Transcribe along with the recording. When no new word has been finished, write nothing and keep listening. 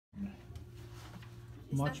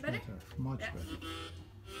Much better. Much better.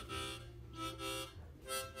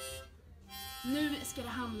 Nu ska det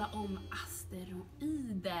handla om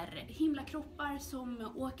asteroider. Himlakroppar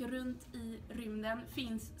som åker runt i rymden.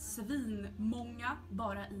 Finns svinmånga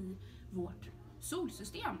bara i vårt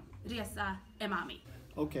solsystem. REZA EMAMI.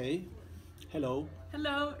 Okay. Hello.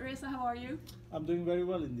 Hello, REZA, how are you? I'm doing very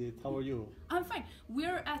well indeed. How are you? I'm fine.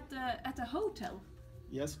 We're at a hotel.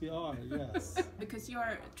 Yes, we are. Yes. Because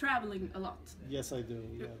you're traveling a lot. Yes, I do.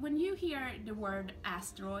 Yeah. When you hear the word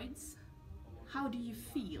asteroids, how do you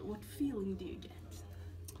feel? What feeling do you get?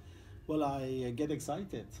 Well, I get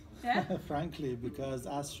excited, Yeah? frankly, because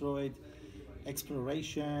asteroid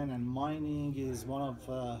exploration and mining is one of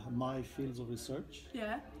my fields of research.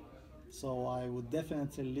 Yeah. So I would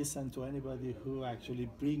definitely listen to anybody who actually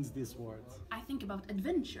brings this word. I think about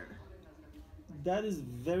adventure. That is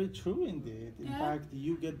very true indeed. In Yeah. fact,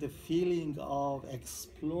 you get the feeling of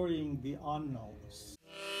exploring the unknowns.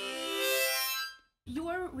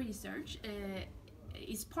 Your research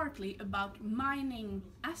is partly about mining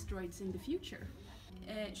asteroids in the future.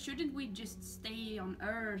 Shouldn't we just stay on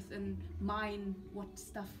Earth and mine what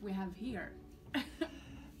stuff we have here?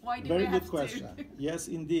 Why do Very we have good question. to? Yes,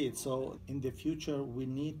 indeed. So in the future, we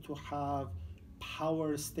need to have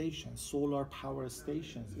power stations, solar power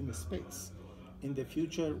stations in the space. In the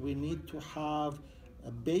future, we need to have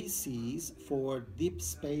bases for deep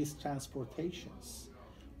space transportations.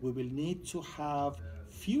 We will need to have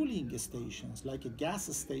fueling stations, like a gas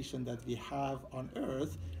station that we have on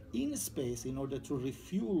Earth, in space in order to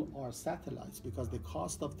refuel our satellites, because the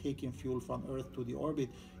cost of taking fuel from Earth to the orbit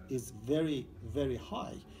is very, very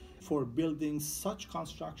high. For building such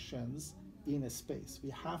constructions in space, we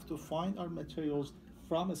have to find our materials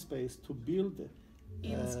from space to build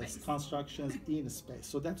constructions in space.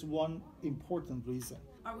 So that's one important reason.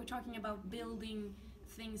 Are we talking about building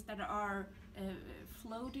things that are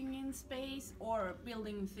floating in space, or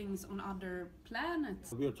building things on other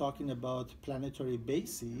planets? We are talking about planetary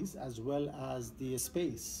bases as well as the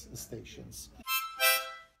space stations.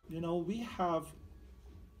 You know, we have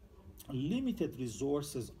limited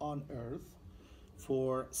resources on Earth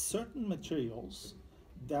for certain materials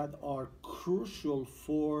that are crucial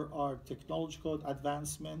for our technological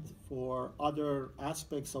advancement, for other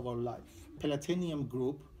aspects of our life. Platinum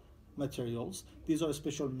group materials, these are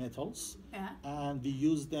special metals, Yeah. and we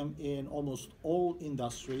use them in almost all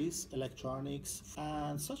industries, electronics,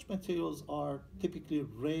 and such materials are typically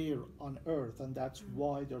rare on Earth, and that's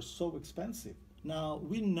why they're so expensive. Now,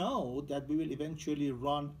 we know that we will eventually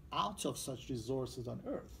run out of such resources on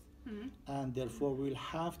Earth, and therefore we'll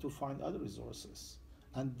have to find other resources.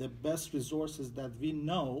 And the best resources that we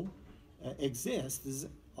know exist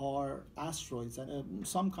are asteroids. And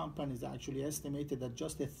some companies actually estimated that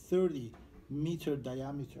just a 30-meter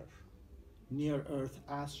diameter near-Earth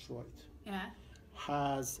asteroid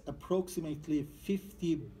has approximately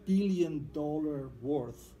 $50 billion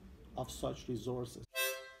worth of such resources.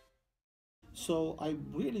 So I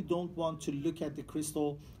really don't want to look at the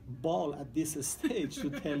crystal ball at this stage to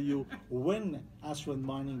tell you when asteroid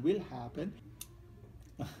mining will happen.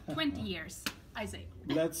 20 years, I say.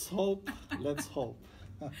 Let's hope, let's hope.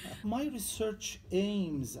 My research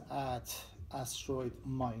aims at asteroid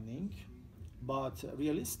mining, but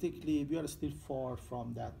realistically, we are still far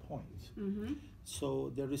from that point.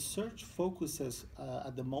 So the research focuses,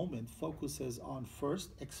 at the moment, focuses on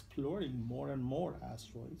first exploring more and more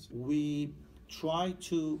asteroids. We try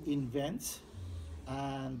to invent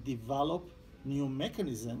and develop new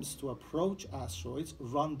mechanisms to approach asteroids,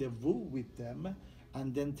 rendezvous with them,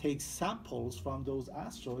 and then take samples from those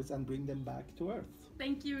asteroids and bring them back to Earth.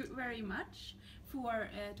 Thank you very much for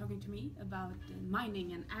talking to me about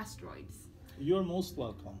mining and asteroids. You're most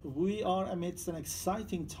welcome. We are amidst an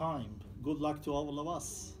exciting time. Good luck to all of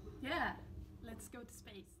us. Yeah, let's go to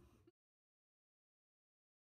space.